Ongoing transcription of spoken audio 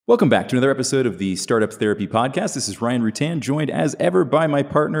Welcome back to another episode of the Startup Therapy Podcast. This is Ryan Rutan, joined as ever by my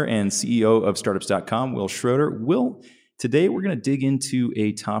partner and CEO of Startups.com, Will Schroeder. Will, today we're going to dig into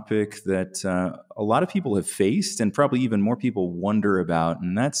a topic that a lot of people have faced and probably even more people wonder about,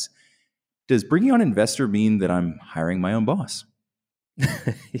 and that's, does bringing on an investor mean that I'm hiring my own boss?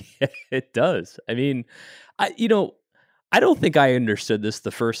 Yeah, it does. I mean, I don't think I understood this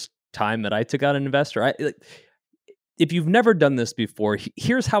the first time that I took out an investor. If you've never done this before,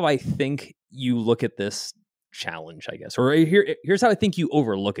 here's how I think you look at this challenge, I guess. Or here's how I think you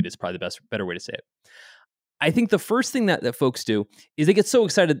overlook it is probably the better way to say it. I think the first thing that folks do is they get so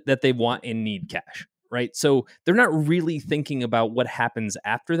excited that they want and need cash, right? So they're not really thinking about what happens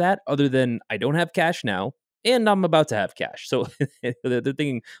after that other than I don't have cash now and I'm about to have cash. So they're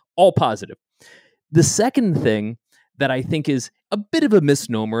thinking all positive. The second thing that I think is a bit of a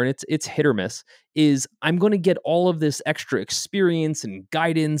misnomer, and it's hit or miss, is I'm going to get all of this extra experience and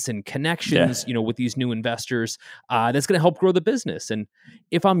guidance and connections, with these new investors that's going to help grow the business. And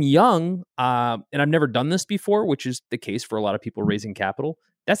if I'm young and I've never done this before, which is the case for a lot of people raising capital,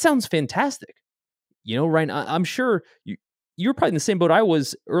 that sounds fantastic. Ryan, I'm sure you're probably in the same boat I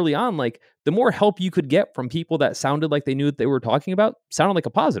was early on. Like the more help you could get from people that sounded like they knew what they were talking about sounded like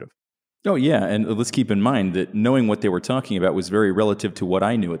a positive. Oh, yeah. And let's keep in mind that knowing what they were talking about was very relative to what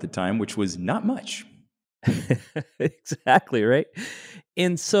I knew at the time, which was not much. Exactly, right?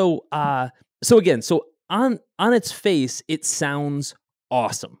 And so on its face, it sounds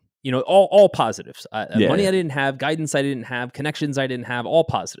awesome. All positives. Money I didn't have, guidance I didn't have, connections I didn't have, all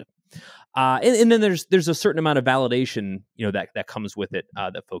positive. And then there's a certain amount of validation, that comes with it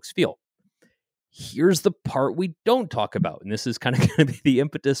that folks feel. Here's the part we don't talk about, and this is kind of going to be the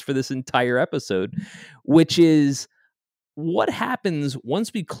impetus for this entire episode, which is what happens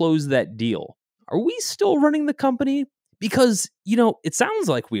once we close that deal? Are we still running the company? Because, it sounds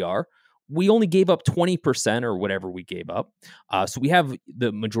like we are. We only gave up 20% or whatever we gave up. So we have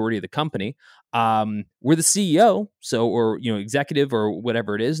the majority of the company. We're the CEO, or executive or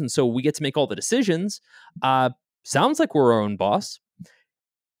whatever it is. And so we get to make all the decisions. Sounds like we're our own boss.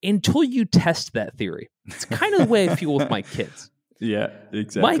 Until you test that theory. It's kind of the way I feel with my kids. Yeah,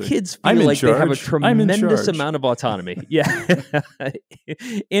 exactly. My kids feel like they have a tremendous amount of autonomy. Yeah.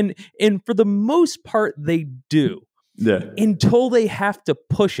 and for the most part, they do. Yeah. Until they have to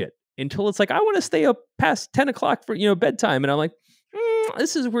push it. Until it's like, I want to stay up past 10 o'clock for bedtime. And I'm like,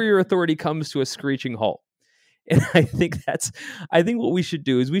 this is where your authority comes to a screeching halt. And I think what we should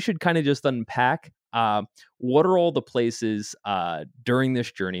do is we should kind of just unpack what are all the places during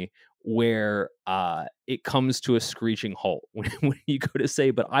this journey where it comes to a screeching halt when you go to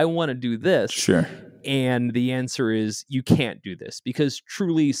say, but I want to do this. Sure. And the answer is you can't do this because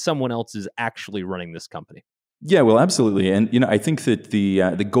truly someone else is actually running this company. Yeah, well, absolutely. And, I think that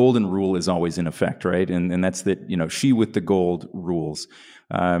the golden rule is always in effect, right? And that's that, she with the gold rules.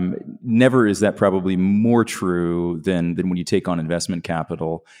 Never is that probably more true than when you take on investment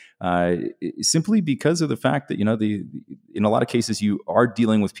capital, simply because of the fact that, in a lot of cases, you are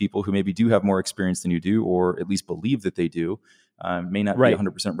dealing with people who maybe do have more experience than you do, or at least believe that they do. May not be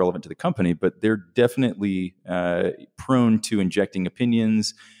 100% relevant to the company, but they're definitely prone to injecting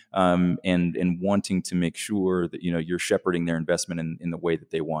opinions, and wanting to make sure that you're shepherding their investment in the way that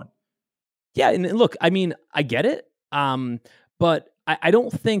they want. Yeah, and look, I mean, I get it, but I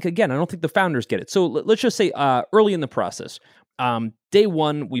don't think the founders get it. So let's just say early in the process, day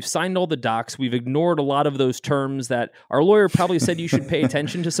one, we've signed all the docs. We've ignored a lot of those terms that our lawyer probably said you should pay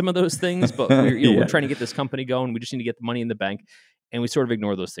attention to some of those things, but we're trying to get this company going. We just need to get the money in the bank, and we sort of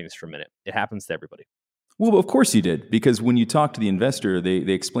ignore those things for a minute. It happens to everybody. Well, of course you did, because when you talk to the investor, they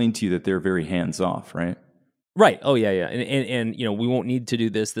explain to you that they're very hands-off, right? Right. Oh, yeah. And we won't need to do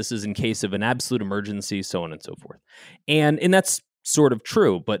this. This is in case of an absolute emergency, so on and so forth. And that's sort of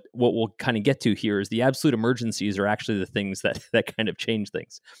true, but what we'll kind of get to here is the absolute emergencies are actually the things that kind of change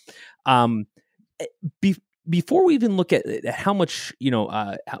things. Before we even look at how much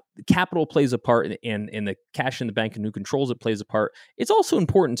how capital plays a part and the cash in the bank and who controls it plays a part, it's also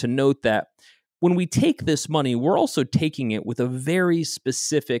important to note that when we take this money, we're also taking it with a very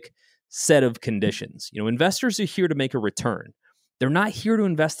specific set of conditions. Investors are here to make a return. They're not here to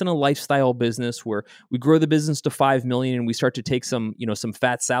invest in a lifestyle business where we grow the business to 5 million and we start to take some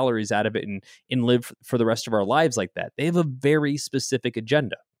fat salaries out of it and live for the rest of our lives like that. They have a very specific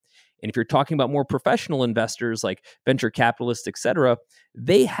agenda. And if you're talking about more professional investors like venture capitalists, et cetera,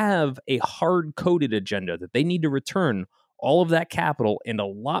 they have a hard-coded agenda that they need to return all of that capital and a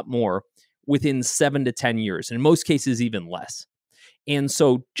lot more within 7 to 10 years, and in most cases, even less. And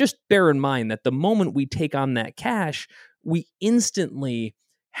so just bear in mind that the moment we take on that cash, we instantly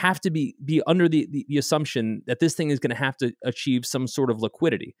have to be under the assumption that this thing is going to have to achieve some sort of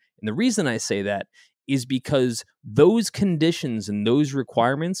liquidity. And the reason I say that is because those conditions and those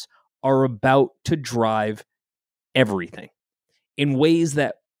requirements are about to drive everything in ways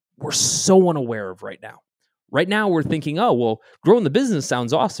that we're so unaware of right now. Right now, we're thinking, oh, well, growing the business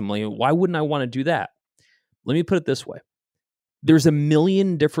sounds awesome. Like, why wouldn't I want to do that? Let me put it this way. There's a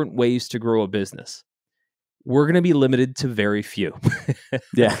million different ways to grow a business. We're going to be limited to very few.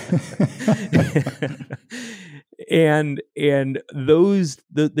 Yeah. and those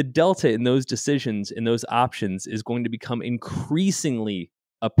the delta in those decisions and those options is going to become increasingly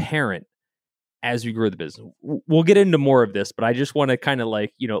apparent as we grow the business. We'll get into more of this, but I just want to kind of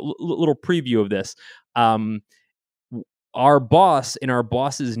like, little preview of this. Our boss and our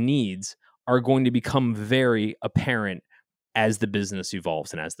boss's needs are going to become very apparent as the business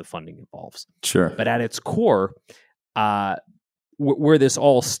evolves and as the funding evolves. Sure. But at its core, where this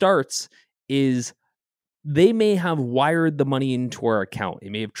all starts is they may have wired the money into our account.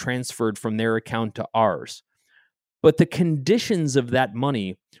 It may have transferred from their account to ours. But the conditions of that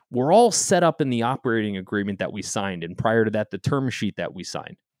money were all set up in the operating agreement that we signed, and prior to that, the term sheet that we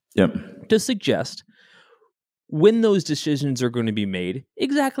signed. Yep. To suggest when those decisions are going to be made,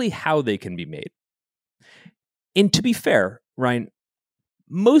 exactly how they can be made. And to be fair, Ryan,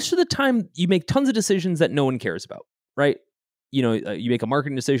 most of the time you make tons of decisions that no one cares about, right? You make a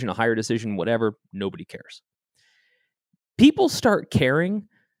marketing decision, a hire decision, whatever, nobody cares. People start caring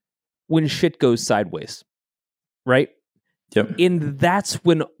when shit goes sideways, right? Yep. And that's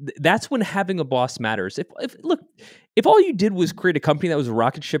when having a boss matters. If all you did was create a company that was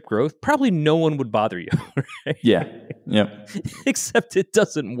rocket ship growth, probably no one would bother you. Right? Yeah. Yep. Except it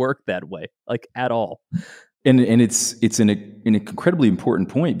doesn't work that way, like at all. And it's an incredibly important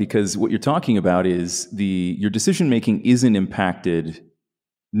point, because what you're talking about is your decision making isn't impacted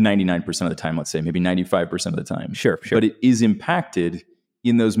 99% of the time, let's say, maybe 95% of the time. Sure. But it is impacted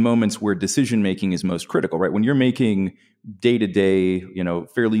in those moments where decision making is most critical, right? When you're making day-to-day,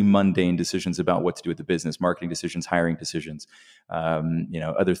 fairly mundane decisions about what to do with the business, marketing decisions, hiring decisions,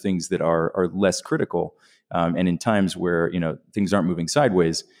 other things that are less critical, and in times where things aren't moving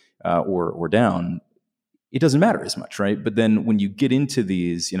sideways or down, it doesn't matter as much, right? But then when you get into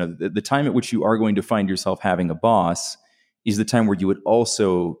these, the time at which you are going to find yourself having a boss is the time where you would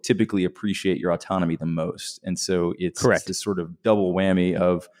also typically appreciate your autonomy the most. And so it's this sort of double whammy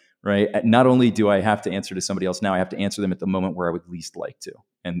of, right, not only do I have to answer to somebody else now, I have to answer them at the moment where I would least like to.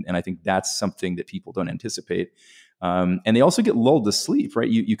 And I think that's something that people don't anticipate. And they also get lulled to sleep, right?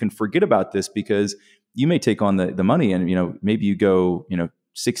 You can forget about this because you may take on the money and, maybe you go,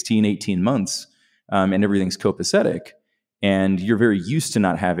 16, 18 months and everything's copacetic. And you're very used to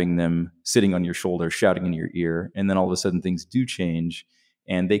not having them sitting on your shoulder, shouting in your ear. And then all of a sudden things do change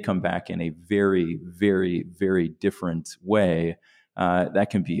and they come back in a very, very, very different way. That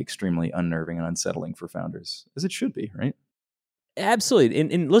can be extremely unnerving and unsettling for founders, as it should be, right? Absolutely.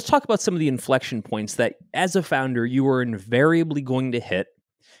 And let's talk about some of the inflection points that as a founder, you are invariably going to hit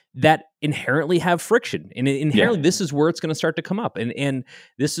that inherently have friction. And inherently, This is where it's going to start to come up. And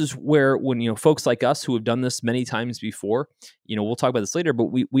this is where when, folks like us who have done this many times before, we'll talk about this later, but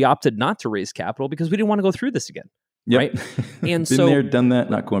we opted not to raise capital because we didn't want to go through this again. Yep. Right. And been there, done that,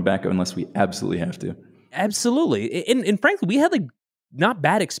 not going back unless we absolutely have to. Absolutely. And frankly, we had not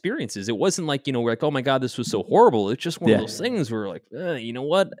bad experiences. It wasn't like, we're like, oh my God, this was so horrible. It's just one of those things where we're like, you know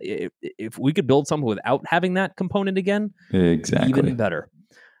what? If we could build something without having that component again, exactly, even better.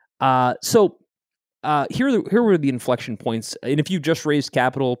 So here were the inflection points. And if you've just raised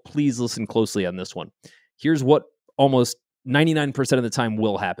capital, please listen closely on this one. Here's what almost 99% of the time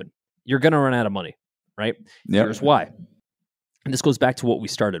will happen. You're going to run out of money, right? Yep. Here's why. And this goes back to what we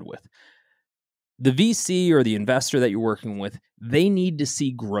started with. The VC or the investor that you're working with, they need to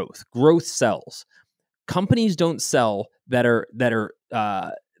see growth. Growth sells. Companies don't sell that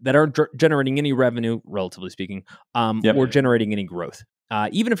aren't generating any revenue, relatively speaking, or generating any growth.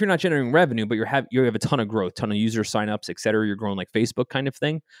 Even if you're not generating revenue, but you have a ton of growth, ton of user signups, et cetera, you're growing like Facebook kind of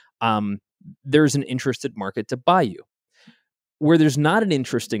thing, there's an interested market to buy you. Where there's not an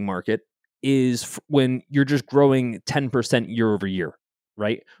interesting market is when you're just growing 10% year over year,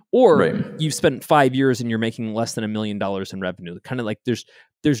 right? Or you've spent 5 years and you're making less than $1 million in revenue. Kind of like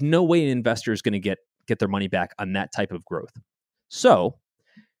there's no way an investor is going to get their money back on that type of growth. So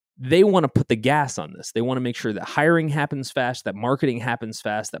they want to put the gas on this. They want to make sure that hiring happens fast, that marketing happens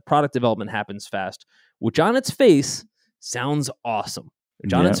fast, that product development happens fast, which on its face sounds awesome.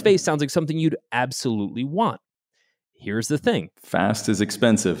 Which on its face sounds like something you'd absolutely want. Here's the thing. Fast is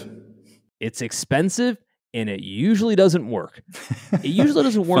expensive. It's expensive and it usually doesn't work. It usually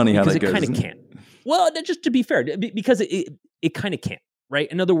doesn't work because it kind of can't. Well, just to be fair, because it kind of can't,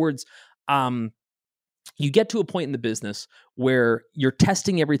 right? In other words, you get to a point in the business where you're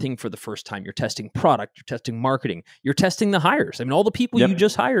testing everything for the first time. You're testing product, you're testing marketing, you're testing the hires. I mean, all the people you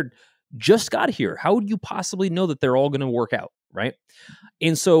just hired just got here. How would you possibly know that they're all going to work out, right?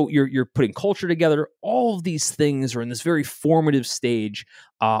 And so you're putting culture together. All of these things are in this very formative stage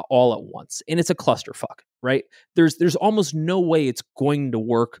all at once. And it's a clusterfuck, right? There's almost no way it's going to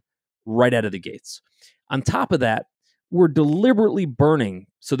work right out of the gates. On top of that, we're deliberately burning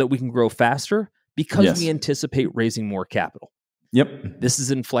so that we can grow faster because we anticipate raising more capital. Yep. This is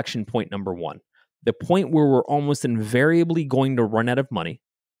inflection point number one. The point where we're almost invariably going to run out of money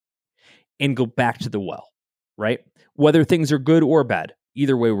and go back to the well, right? Whether things are good or bad,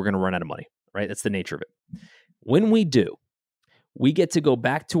 either way, we're going to run out of money, right? That's the nature of it. When we do, we get to go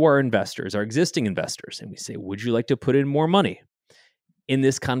back to our investors, our existing investors, and we say, would you like to put in more money? And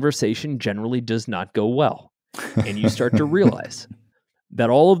this conversation generally does not go well. And you start to realize that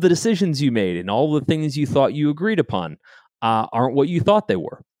all of the decisions you made and all the things you thought you agreed upon aren't what you thought they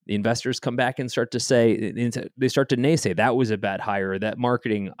were. The investors come back and start to say, they start to naysay, that was a bad hire, that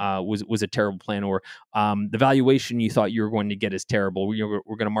marketing was a terrible plan, or the valuation you thought you were going to get is terrible, we're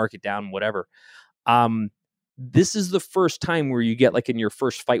going to mark it down, whatever. This is the first time where you get like in your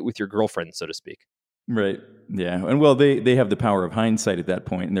first fight with your girlfriend, so to speak. Right. Yeah. And well, they have the power of hindsight at that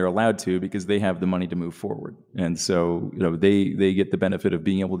point, and they're allowed to because they have the money to move forward. And so, they get the benefit of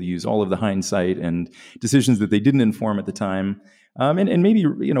being able to use all of the hindsight and decisions that they didn't inform at the time. And maybe,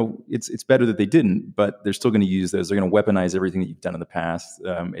 it's better that they didn't, but they're still going to use those. They're going to weaponize everything that you've done in the past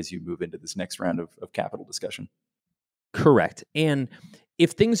as you move into this next round of capital discussion. Correct. And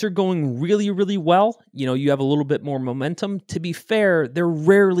if things are going really, really well, you have a little bit more momentum. To be fair, they're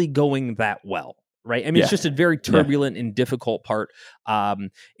rarely going that well. Right. I mean, it's just a very turbulent and difficult part.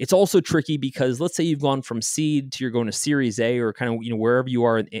 It's also tricky because let's say you've gone from seed to you're going to Series A or kind of, wherever you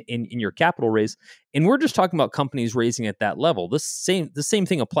are in your capital raise. And we're just talking about companies raising at that level. The same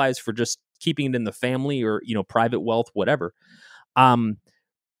thing applies for just keeping it in the family or, private wealth, whatever.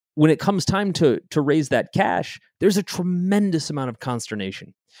 When it comes time to raise that cash, there's a tremendous amount of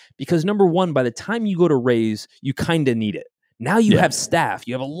consternation because number one, by the time you go to raise, you kind of need it. Now you have staff,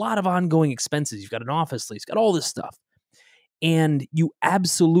 you have a lot of ongoing expenses, you've got an office lease, got all this stuff. And you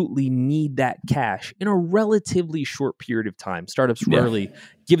absolutely need that cash in a relatively short period of time. Startups rarely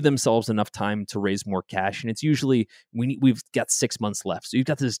give themselves enough time to raise more cash. And it's usually, we've got 6 months left. So you've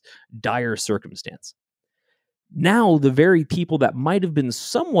got this dire circumstance. Now, the very people that might have been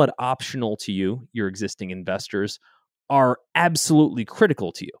somewhat optional to you, your existing investors, are absolutely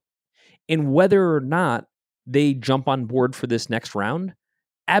critical to you. And whether or not they jump on board for this next round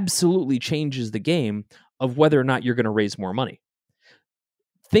absolutely changes the game of whether or not you're going to raise more money.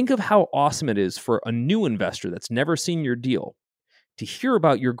 Think of how awesome it is for a new investor that's never seen your deal to hear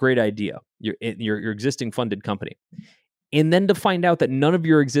about your great idea, your existing funded company, and then to find out that none of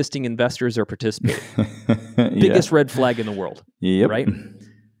your existing investors are participating. Biggest red flag in the world, right?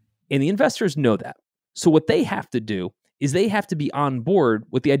 And the investors know that. So what they have to do is they have to be on board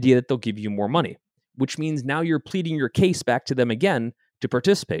with the idea that they'll give you more money, which means now you're pleading your case back to them again to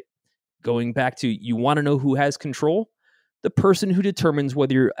participate. Going back to, you want to know who has control? The person who determines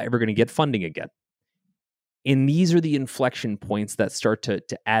whether you're ever going to get funding again. And these are the inflection points that start to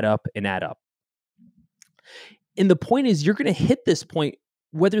add up and add up. And the point is, you're going to hit this point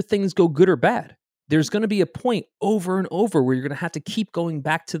whether things go good or bad. There's going to be a point over and over where you're going to have to keep going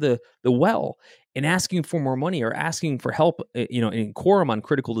back to the well and asking for more money or asking for help, in quorum on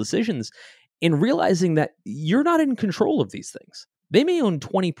critical decisions, and realizing that you're not in control of these things. They may own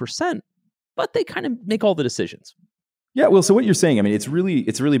 20%, but they kind of make all the decisions. Yeah, well, so what you're saying, I mean, it's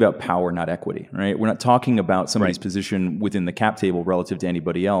really about power, not equity, right? We're not talking about somebody's position within the cap table relative to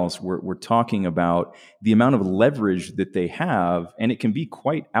anybody else. We're talking about the amount of leverage that they have, and it can be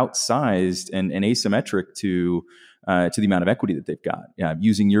quite outsized and asymmetric to the amount of equity that they've got.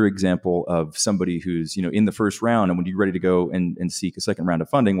 Using your example of somebody who's in the first round, and when you're ready to go and seek a second round of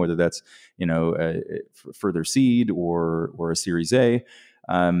funding, whether that's further seed or a Series A.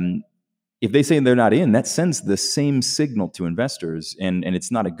 If they say they're not in, that sends the same signal to investors, and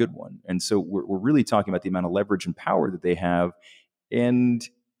it's not a good one. And so we're really talking about the amount of leverage and power that they have. And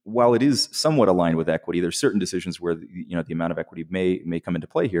while it is somewhat aligned with equity, there's certain decisions where the amount of equity may come into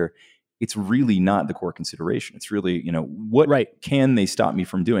play here. It's really not the core consideration. It's really, what can they stop me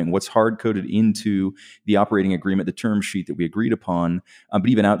from doing? What's hard-coded into the operating agreement, the term sheet that we agreed upon? But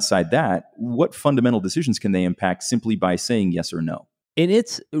even outside that, what fundamental decisions can they impact simply by saying yes or no? And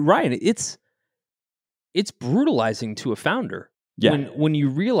it's, Ryan, it's brutalizing to a founder Yeah. when you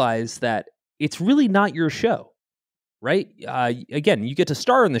realize that it's really not your show, right? Again, you get to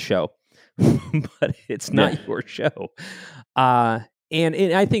star in the show, but it's not your show. And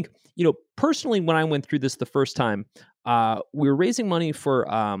I think, personally, when I went through this the first time, we were raising money for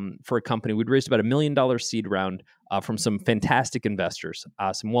a company. We'd raised about $1 million seed round from some fantastic investors,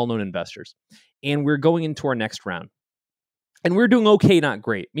 some well-known investors, and we're going into our next round. And we're doing okay, not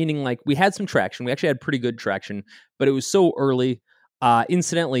great, meaning like we had some traction. We actually had pretty good traction, but it was so early.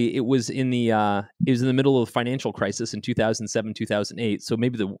 Incidentally, it was in the middle of the financial crisis in 2007, 2008. So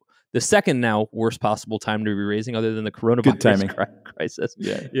maybe the second now worst possible time to be raising, other than the coronavirus crisis.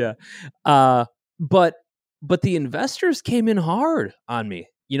 Yeah. But the investors came in hard on me.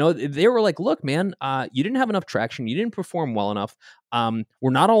 They were like, "Look, man, you didn't have enough traction. You didn't perform well enough. We're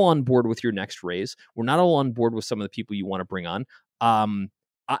not all on board with your next raise. We're not all on board with some of the people you want to bring on."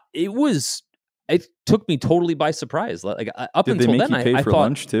 It took me totally by surprise. Like up did until they make then, you pay I for thought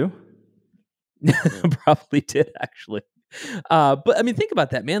lunch too. probably did actually. But I mean, think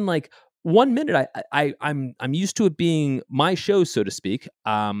about that, man. Like 1 minute, I'm used to it being my show, so to speak.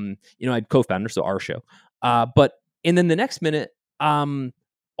 I had co-founder, so our show. And then the next minute,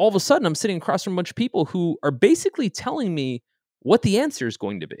 all of a sudden, I'm sitting across from a bunch of people who are basically telling me what the answer is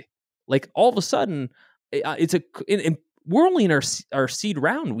going to be. Like all of a sudden, we're only in our seed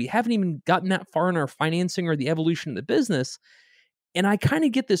round. We haven't even gotten that far in our financing or the evolution of the business. And I kind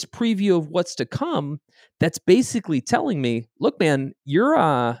of get this preview of what's to come that's basically telling me, look, man, you're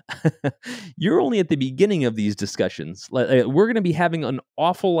only at the beginning of these discussions. We're going to be having an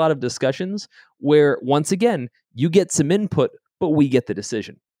awful lot of discussions where, once again, you get some input, but we get the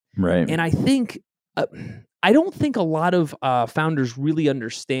decision. Right. And I think, I don't think a lot of founders really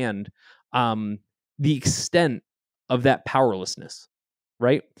understand the extent of that powerlessness,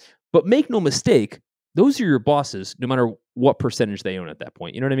 right? But make no mistake, those are your bosses, no matter what percentage they own at that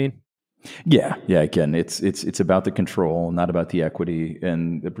point. You know what I mean? Yeah. Again, it's about the control, not about the equity,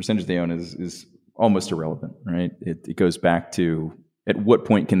 and the percentage they own is almost irrelevant, right? It goes back to at what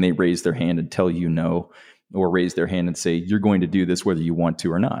point can they raise their hand and tell you no, or raise their hand and say you're going to do this whether you want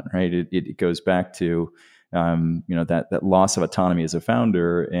to or not, right? It goes back to that loss of autonomy as a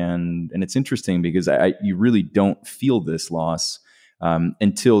founder, and it's interesting because you really don't feel this loss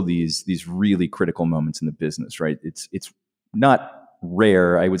until these really critical moments in the business, right? It's not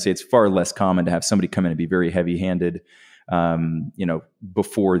rare. I would say it's far less common to have somebody come in and be very heavy-handed,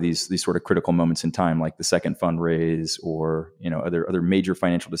 before these sort of critical moments in time, like the second fundraise or other major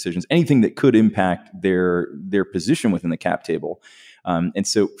financial decisions, anything that could impact their position within the cap table. And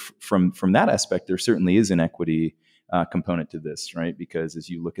so from that aspect, there certainly is an equity component to this, right? Because as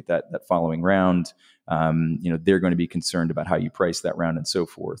you look at that following round, they're going to be concerned about how you price that round and so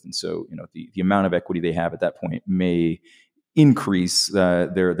forth. And so, the amount of equity they have at that point may increase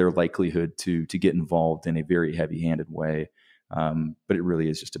their likelihood to get involved in a very heavy-handed way. But it really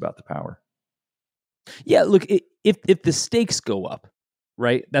is just about the power. Yeah, look, if the stakes go up,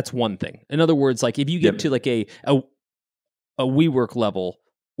 right, that's one thing. In other words, like if you get to like a WeWork level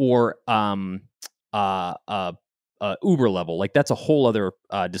or Uber level, like that's a whole other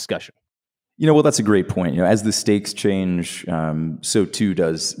discussion. Well, that's a great point. As the stakes change, so too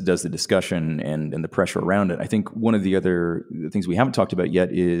does the discussion and the pressure around it. I think one of the other things we haven't talked about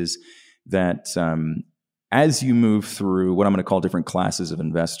yet is that as you move through what I'm going to call different classes of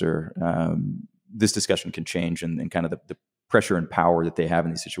investor, this discussion can change, and kind of the pressure and power that they have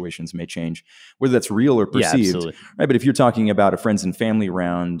in these situations may change, whether that's real or perceived. Yeah, right? But if you're talking about a friends and family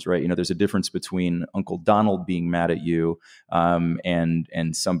round, right, there's a difference between Uncle Donald being mad at you and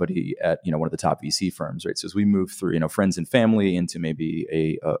somebody at one of the top VC firms, right? So as we move through friends and family into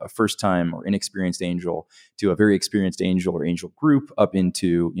maybe a first time or inexperienced angel to a very experienced angel or angel group up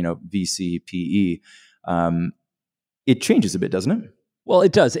into VC PE, it changes a bit, doesn't it? Well,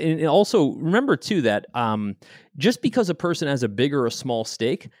 it does. And also remember, too, that just because a person has a big or a small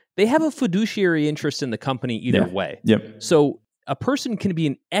stake, they have a fiduciary interest in the company either way. Yep. So a person can be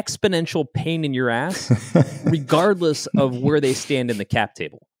an exponential pain in your ass regardless of where they stand in the cap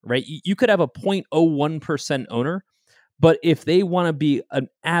table, right? You could have a 0.01% owner, but if they want to be an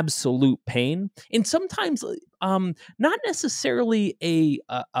absolute pain, and sometimes not necessarily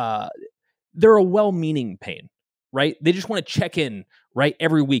they're a well-meaning pain, right? They just want to check in, right,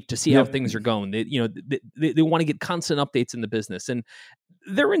 every week to see how things are going. They want to get constant updates in the business, and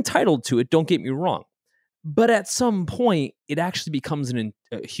they're entitled to it. Don't get me wrong, but at some point, it actually becomes a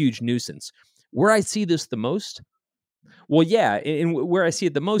huge nuisance. Where I see this the most, and where I see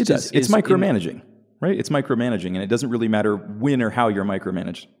it the most is micromanaging, right? It's micromanaging, and it doesn't really matter when or how you're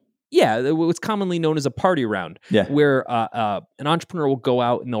micromanaged. what's commonly known as a party round, Yeah. where an entrepreneur will go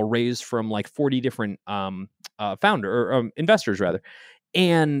out and they'll raise from like 40 different investors rather,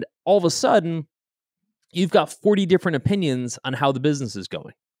 and all of a sudden you've got 40 different opinions on how the business is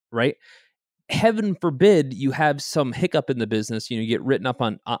going, right? Heaven forbid you have some hiccup in the business, you get written up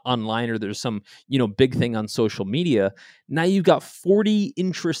on online, or there's some, big thing on social media. Now you've got 40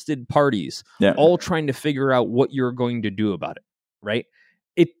 interested parties all trying to figure out what you're going to do about it, right?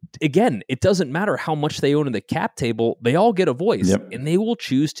 It doesn't matter how much they own in the cap table, they all get a voice and they will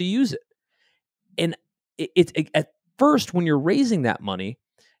choose to use it. And at first, when you're raising that money,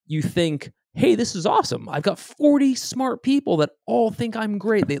 you think, hey, this is awesome. I've got 40 smart people that all think I'm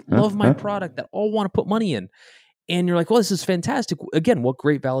great. They love my product, that all want to put money in. And you're like, well, this is fantastic. Again, what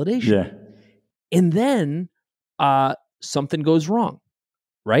great validation. Yeah. And then something goes wrong,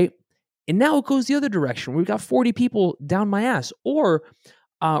 right? And now it goes the other direction. We've got 40 people down my ass, or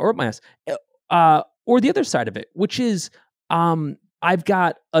up my ass, or the other side of it, which is I've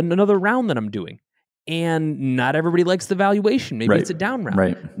got another round that I'm doing. And not everybody likes the valuation. Maybe it's a down round.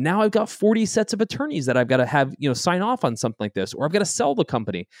 Right. Now I've got 40 sets of attorneys that I've got to have, sign off on something like this, or I've got to sell the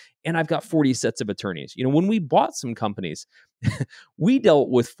company, and I've got 40 sets of attorneys. When we bought some companies, we dealt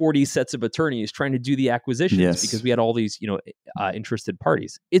with 40 sets of attorneys trying to do the acquisitions because we had all these, interested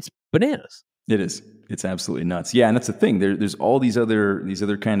parties. It's bananas. It is. It's absolutely nuts. Yeah, and that's the thing. There's all these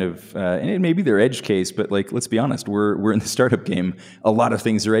other kind of, and maybe they're edge case, but like, let's be honest, we're in the startup game. A lot of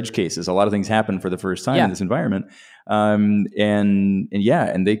things are edge cases. A lot of things happen for the first time in this environment, and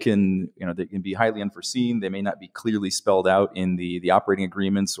they can be highly unforeseen. They may not be clearly spelled out in the operating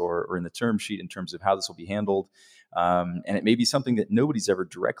agreements or in the term sheet in terms of how this will be handled, and it may be something that nobody's ever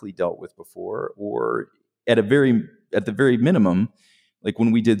directly dealt with before, or at the very minimum. Like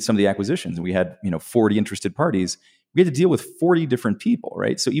when we did some of the acquisitions and we had, 40 interested parties, we had to deal with 40 different people,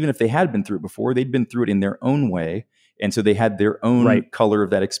 right? So even if they had been through it before, they'd been through it in their own way. And so they had their own color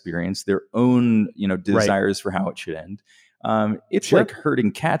of that experience, their own, desires for how it should end. It's like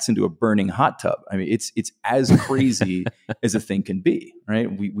herding cats into a burning hot tub. I mean, it's as crazy as a thing can be,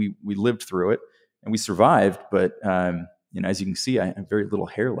 right? We lived through it and we survived, but, as you can see, I have very little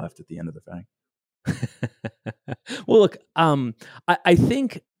hair left at the end of the thing. Well, look, I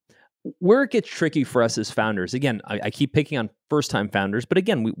think where it gets tricky for us as founders, again, I keep picking on first-time founders, but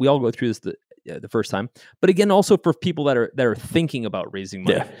again, we all go through this the first time. But again, also for people that are thinking about raising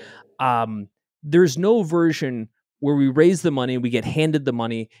money, there's no version where we raise the money, we get handed the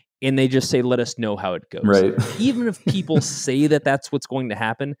money, and they just say, "Let us know how it goes." Right. Even if people say that that's what's going to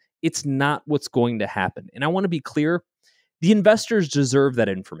happen, it's not what's going to happen. And I want to be clear. The investors deserve that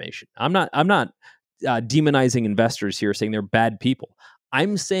information. I'm not demonizing investors here, saying they're bad people.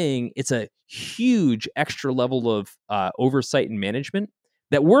 I'm saying it's a huge extra level of oversight and management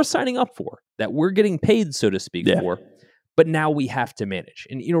that we're signing up for, that we're getting paid, so to speak, for. But now we have to manage.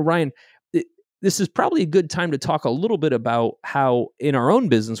 And Ryan, this is probably a good time to talk a little bit about how, in our own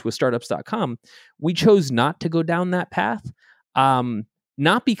business with Startups.com, we chose not to go down that path.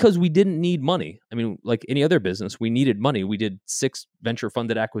 Not because we didn't need money. I mean, like any other business, we needed money. We did 6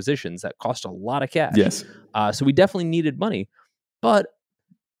 venture-funded acquisitions that cost a lot of cash. Yes. So we definitely needed money. But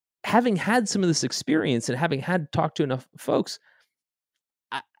having had some of this experience and having had talked to enough folks,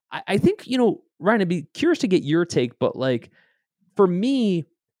 I think, Ryan, I'd be curious to get your take. But like, for me,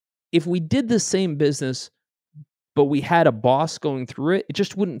 if we did the same business, but we had a boss going through it, it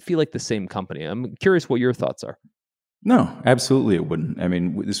just wouldn't feel like the same company. I'm curious what your thoughts are. No, absolutely it wouldn't. I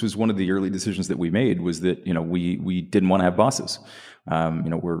mean, this was one of the early decisions that we made, was that, we didn't want to have bosses.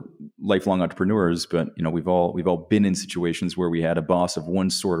 We're lifelong entrepreneurs, but, we've all been in situations where we had a boss of one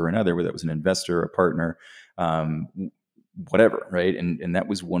sort or another, whether that was an investor, a partner, whatever, right? And that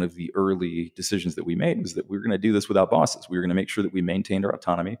was one of the early decisions that we made, was that we were going to do this without bosses. We were going to make sure that we maintained our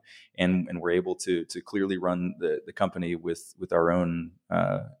autonomy and were able to clearly run the company with our own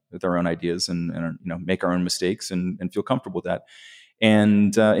ideas and make our own mistakes and feel comfortable with that.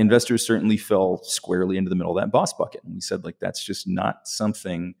 And investors certainly fell squarely into the middle of that boss bucket. And we said, like, that's just not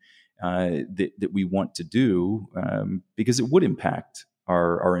something that we want to do, because it would impact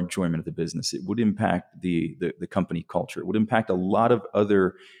our enjoyment of the business. It would impact the company culture. It would impact a lot of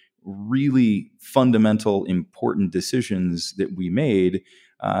other really fundamental, important decisions that we made.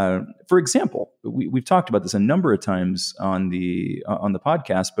 For example, we've talked about this a number of times on the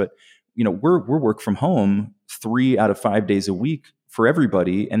podcast, but we're work from home 3 out of 5 days a week for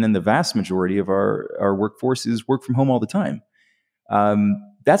everybody, and then the vast majority of our workforce is work from home all the time.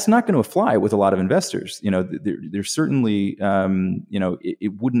 That's not going to fly with a lot of investors. There's certainly,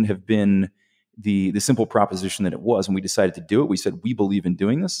 it wouldn't have been the simple proposition that it was. When we decided to do it, we said, we believe in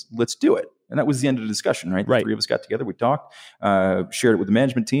doing this. Let's do it. And that was the end of the discussion, right? The three of us got together, we talked, shared it with the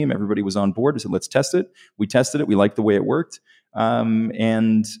management team. Everybody was on board. We said, let's test it. We tested it. We liked the way it worked.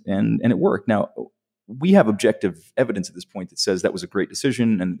 And it worked. Now, we have objective evidence at this point that says that was a great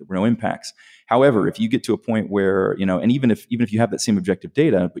decision and there were no impacts. However, if you get to a point where, and even if you have that same objective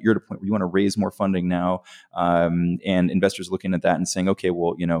data, but you're at a point where you want to raise more funding now, and investors looking at that and saying, okay,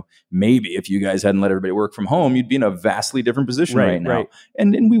 well, maybe if you guys hadn't let everybody work from home, you'd be in a vastly different position right now. Right.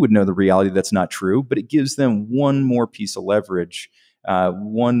 And we would know the reality that's not true, but it gives them one more piece of leverage,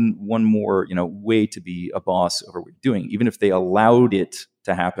 one more, way to be a boss over what you're doing. Even if they allowed it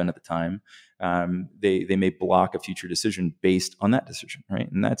to happen at the time, they may block a future decision based on that decision,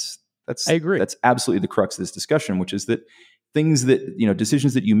 right? And that's I agree. That's absolutely the crux of this discussion, which is that things that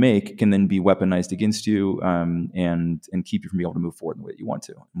decisions that you make can then be weaponized against you, and keep you from being able to move forward in the way that you want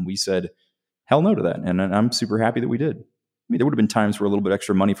to. And we said, hell no to that, and I'm super happy that we did. I mean, there would have been times where a little bit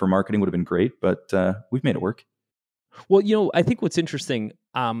extra money for marketing would have been great, but we've made it work. Well, I think what's interesting,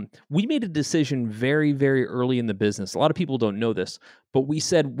 we made a decision very, very early in the business. A lot of people don't know this, but we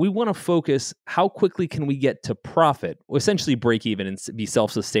said we want to focus how quickly can we get to profit, essentially break even and be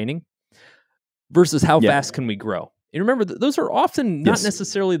self-sustaining, versus how fast can we grow. And remember, those are often not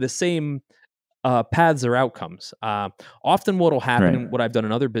necessarily the same paths or outcomes. Often what will happen, and what I've done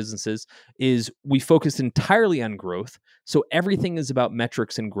in other businesses, is we focus entirely on growth. So everything is about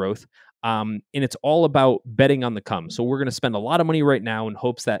metrics and growth. And it's all about betting on the come. So we're going to spend a lot of money right now in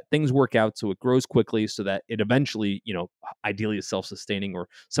hopes that things work out so it grows quickly so that it eventually, ideally is self-sustaining or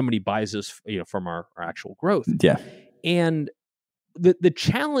somebody buys us, from our actual growth. Yeah. And the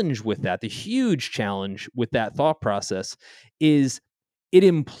challenge with that, the huge challenge with that thought process is it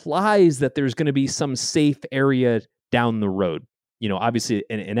implies that there's going to be some safe area down the road. Obviously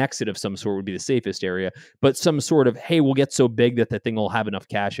an exit of some sort would be the safest area, but some sort of, hey, we'll get so big that the thing will have enough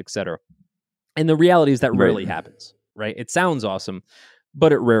cash, et cetera. And the reality is that rarely happens, right? It sounds awesome,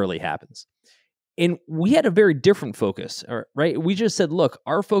 but it rarely happens. And we had a very different focus, right? We just said, look,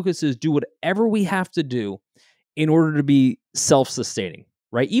 our focus is do whatever we have to do in order to be self-sustaining,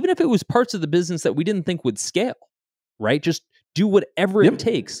 right? Even if it was parts of the business that we didn't think would scale, right? Just do whatever it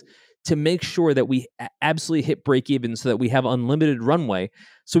takes to make sure that we absolutely hit break even so that we have unlimited runway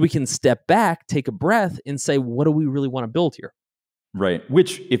so we can step back, take a breath, and say, what do we really want to build here? Right.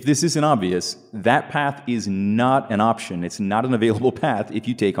 Which, if this isn't obvious, that path is not an option. It's not an available path if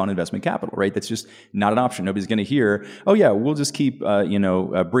you take on investment capital, right? That's just not an option. Nobody's going to hear, oh yeah, we'll just keep,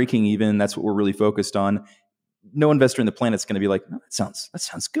 breaking even. That's what we're really focused on. No investor in the planet's going to be like, no, that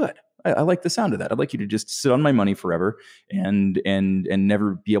sounds good. I like the sound of that. I'd like you to just sit on my money forever and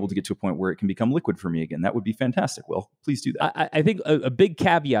never be able to get to a point where it can become liquid for me again. That would be fantastic. Well, please do that. I think a big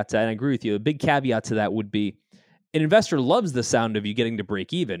caveat to that, and I agree with you, a big caveat to that would be an investor loves the sound of you getting to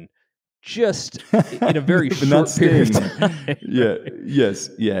break even, just in a very short period of time. Yeah. Yes.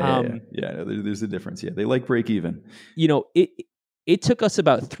 Yeah. There's a difference. Yeah. They like break even. It took us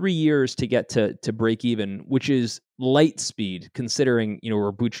about 3 years to get to break even, which is light speed considering, we're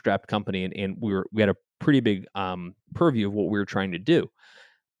a bootstrapped company and we had a pretty big purview of what we were trying to do.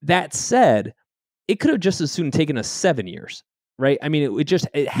 That said, it could have just as soon taken us 7 years, right? I mean,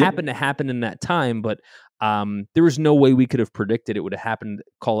 it happened to happen in that time, but there was no way we could have predicted it would have happened,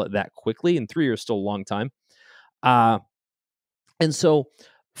 call it that quickly, and 3 years is still a long time. And so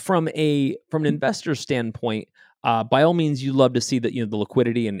from an investor standpoint, by all means, you love to see that, the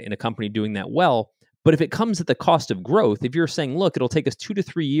liquidity in a company doing that well. But if it comes at the cost of growth, if you're saying, look, it'll take us 2 to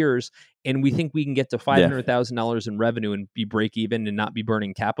 3 years and we think we can get to $500,000 in revenue and be break even and not be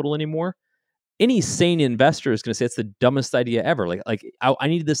burning capital anymore, any sane investor is going to say it's the dumbest idea ever. Like I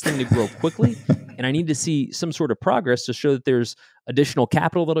need this thing to grow quickly and I need to see some sort of progress to show that there's additional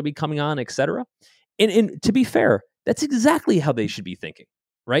capital that'll be coming on, et cetera. And to be fair, that's exactly how they should be thinking.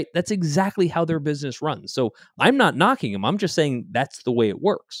 Right? That's exactly how their business runs. So I'm not knocking them. I'm just saying that's the way it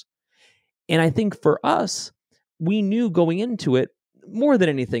works. And I think for us, we knew going into it more than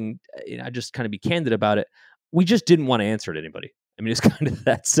anything, I just kind of be candid about it. We just didn't want to answer to anybody. I mean, it's kind of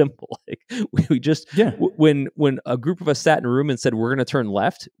that simple. Like we just, when a group of us sat in a room and said, we're going to turn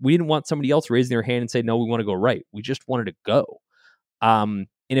left, we didn't want somebody else raising their hand and say, no, we want to go right. We just wanted to go. And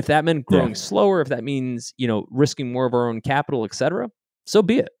if that meant growing slower, if that means, risking more of our own capital, et cetera, so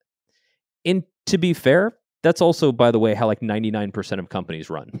be it. And to be fair, that's also, by the way, how 99% of companies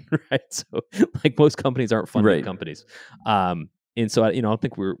run, right? So most companies aren't funded companies. And so, I don't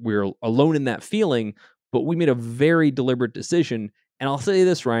think we're alone in that feeling, but we made a very deliberate decision. And I'll say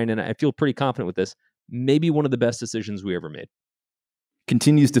this, Ryan, and I feel pretty confident with this, maybe one of the best decisions we ever made.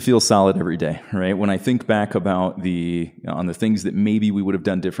 continues to feel solid every day, right? When I think back about on the things that maybe we would have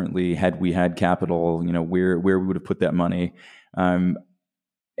done differently had we had capital, where we would have put that money. And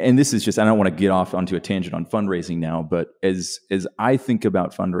this is just, I don't want to get off onto a tangent on fundraising now, but as I think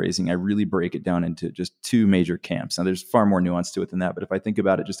about fundraising, I really break it down into just two major camps. Now, there's far more nuance to it than that, but if I think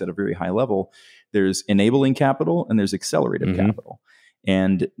about it just at a very high level, there's enabling capital and there's accelerative capital.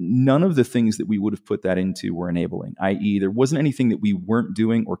 And none of the things that we would have put that into were enabling, i.e. there wasn't anything that we weren't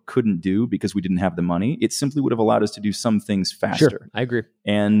doing or couldn't do because we didn't have the money. It simply would have allowed us to do some things faster. Sure, I agree.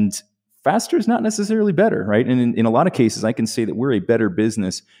 And faster is not necessarily better, right? And in a lot of cases, I can say that we're a better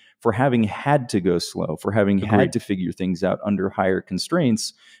business for having had to go slow, for having had to figure things out under higher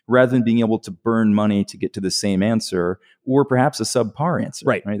constraints, rather than being able to burn money to get to the same answer, or perhaps a subpar answer.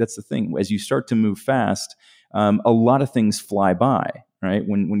 Right? That's the thing. As you start to move fast, a lot of things fly by. Right?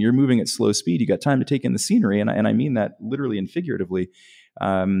 When you're moving at slow speed, you got time to take in the scenery, and I mean that literally and figuratively.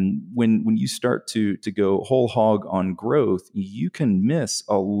 When you start to go whole hog on growth, you can miss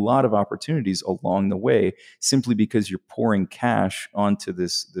a lot of opportunities along the way simply because you're pouring cash onto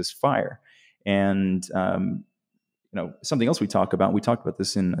this fire. And something else we talked about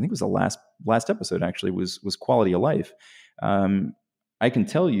this in, I think it was the last episode actually, was quality of life. I can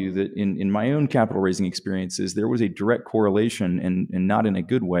tell you that in my own capital raising experiences, there was a direct correlation, and not in a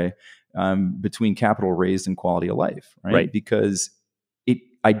good way, between capital raised and quality of life, right? Because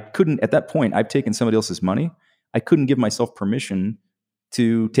I couldn't, at that point, I've taken somebody else's money. I couldn't give myself permission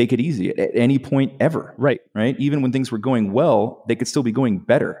to take it easy at any point ever. Right. Even when things were going well, they could still be going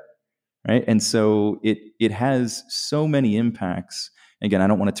better. Right. And so it has so many impacts. Again, I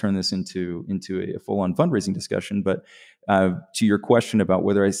don't want to turn this into a full-on fundraising discussion, but to your question about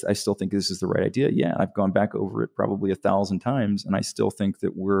whether I still think this is the right idea, yeah, I've gone back over it probably 1,000 times, and I still think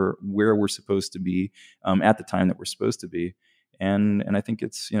that we're where we're supposed to be at the time that we're supposed to be. And I think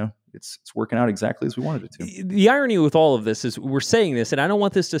it's working out exactly as we wanted it to. The irony with all of this is we're saying this, and I don't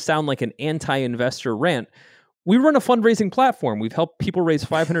want this to sound like an anti-investor rant. We run a fundraising platform. We've helped people raise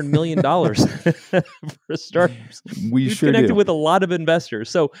 $500 million for startups. We've connected with a lot of investors.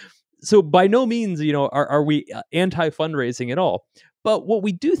 So by no means, are we anti-fundraising at all. But what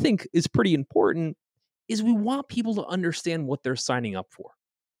we do think is pretty important is we want people to understand what they're signing up for.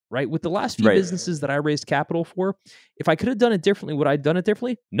 Right? With the last few businesses that I raised capital for, if I could have done it differently, would I have done it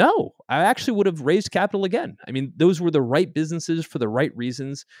differently? No, I actually would have raised capital again. I mean, those were the right businesses for the right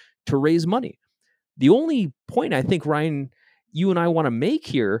reasons to raise money. The only point I think, Ryan, you and I want to make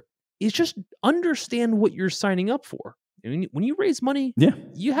here is just understand what you're signing up for. I mean, when you raise money,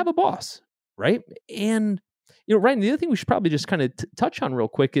 you have a boss, right? And, Ryan, the other thing we should probably just kind of touch on real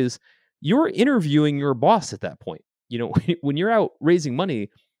quick is you're interviewing your boss at that point. When you're out raising money,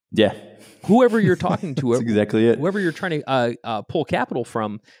 whoever you're talking to, that's exactly it. Whoever you're trying to pull capital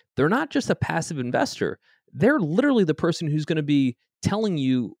from, they're not just a passive investor. They're literally the person who's going to be telling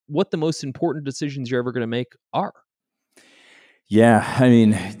you what the most important decisions you're ever going to make are. Yeah, I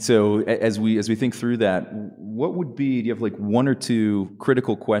mean, so as we think through that, what would be? Do you have like one or two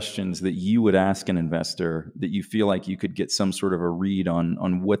critical questions that you would ask an investor that you feel like you could get some sort of a read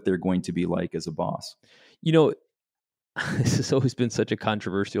on what they're going to be like as a boss? This has always been such a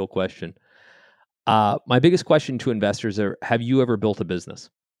controversial question. My biggest question to investors are: have you ever built a business?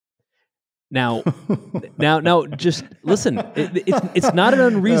 Now, just listen. It's not an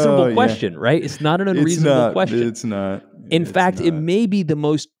unreasonable question, right? It's not an unreasonable question. It's not. In fact, it may be the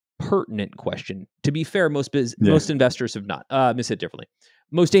most pertinent question. To be fair, most investors have not. Miss it differently.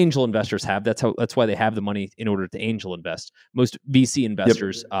 Most angel investors have. That's why they have the money in order to angel invest. Most VC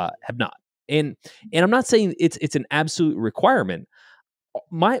investors have not. And I'm not saying it's an absolute requirement.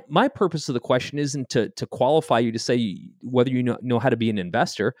 My purpose of the question isn't to qualify you to say whether you know how to be an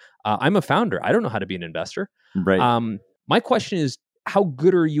investor. I'm a founder. I don't know how to be an investor. Right. My question is, how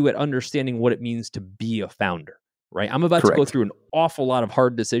good are you at understanding what it means to be a founder? Right. I'm about to go through an awful lot of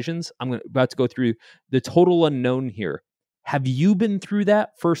hard decisions. I'm about to go through the total unknown here. Have you been through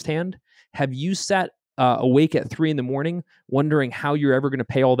that firsthand? Have you sat awake at 3 a.m. wondering how you're ever going to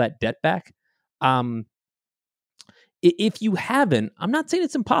pay all that debt back? If you haven't, I'm not saying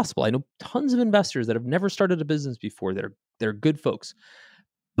it's impossible. I know tons of investors that have never started a business before that are good folks.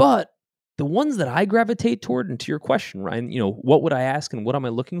 But the ones that I gravitate toward, and to your question, Ryan, what would I ask and what am I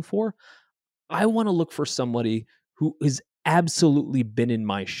looking for? I want to look for somebody who has absolutely been in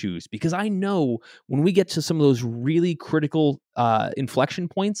my shoes, because I know when we get to some of those really critical inflection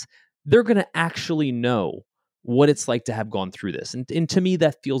points, they're going to actually know what it's like to have gone through this. And to me,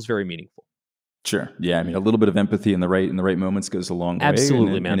 that feels very meaningful. Sure. Yeah. I mean, a little bit of empathy in the right moments goes a long way.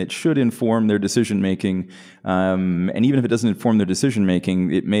 Absolutely, and man. And it should inform their decision making. And even if it doesn't inform their decision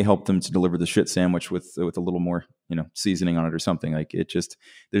making, it may help them to deliver the shit sandwich with a little more, seasoning on it or something. Like it just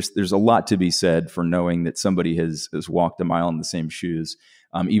there's a lot to be said for knowing that somebody has walked a mile in the same shoes,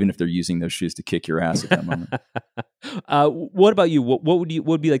 even if they're using those shoes to kick your ass at that moment. What about you? What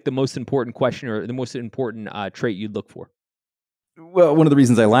would be like the most important question or the most important trait you'd look for? Well, one of the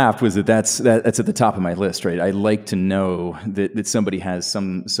reasons I laughed was that's at the top of my list, right? I like to know that somebody has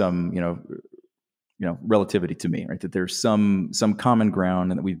some relativity to me, right? That there's some common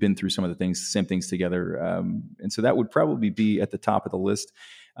ground, and that we've been through some of the same things together, and so that would probably be at the top of the list.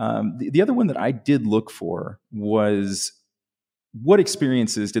 The other one that I did look for was what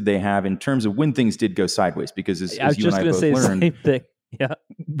experiences did they have in terms of when things did go sideways? Because as you and I both learned, same thing. Yeah.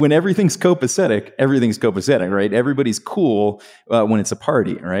 When everything's copacetic, right? Everybody's cool when it's a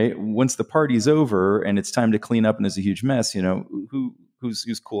party, right? Once the party's over and it's time to clean up and there's a huge mess,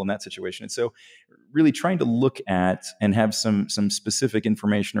 who's cool in that situation? And so really trying to look at and have some specific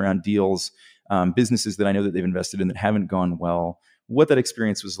information around deals, businesses that I know that they've invested in that haven't gone well, what that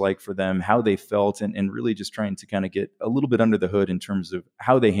experience was like for them, how they felt, and really just trying to kind of get a little bit under the hood in terms of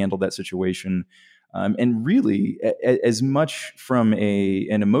how they handled that situation. And really, as much from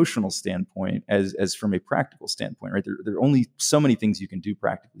an emotional standpoint as from a practical standpoint, right? There are only so many things you can do,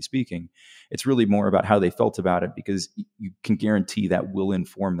 practically speaking. It's really more about how they felt about it, because you can guarantee that will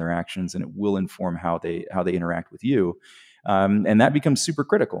inform their actions, and it will inform how they interact with you. And that becomes super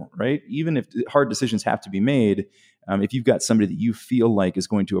critical, right? Even if hard decisions have to be made, if you've got somebody that you feel like is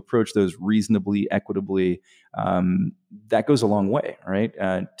going to approach those reasonably, equitably, that goes a long way, right?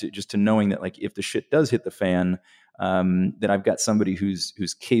 To knowing that, like, if the shit does hit the fan, that I've got somebody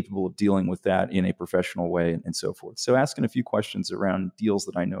who's capable of dealing with that in a professional way, and so forth. So asking a few questions around deals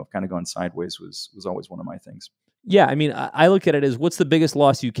that I know have kind of gone sideways was always one of my things. Yeah, I mean, I look at it as, what's the biggest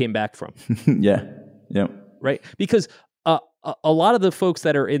loss you came back from? Yeah. Right? Because a lot of the folks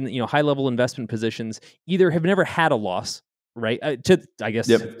that are in high level investment positions either have never had a loss, right? To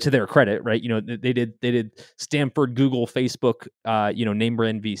their credit, right? They did Stanford, Google, Facebook, name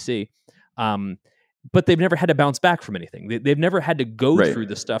brand VC, but they've never had to bounce back from anything. They've never had to go through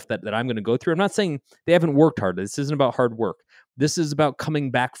the stuff that I'm going to go through. I'm not saying they haven't worked hard. This isn't about hard work. This is about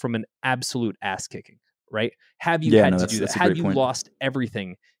coming back from an absolute ass kicking, right? Have you had to do that? Have you lost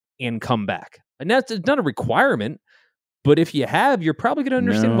everything and come back? And that's not a requirement. But if you have, you're probably going to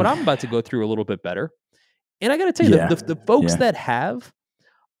understand what I'm about to go through a little bit better. And I got to tell you, the folks that have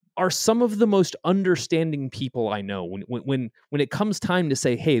are some of the most understanding people I know. When it comes time to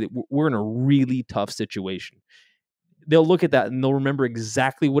say, hey, we're in a really tough situation, they'll look at that and they'll remember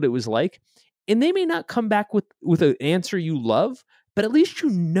exactly what it was like. And they may not come back with an answer you love, but at least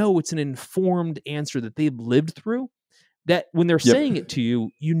it's an informed answer that they've lived through, that when they're saying it to you,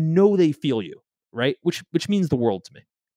 they feel you, right? Which means the world to me.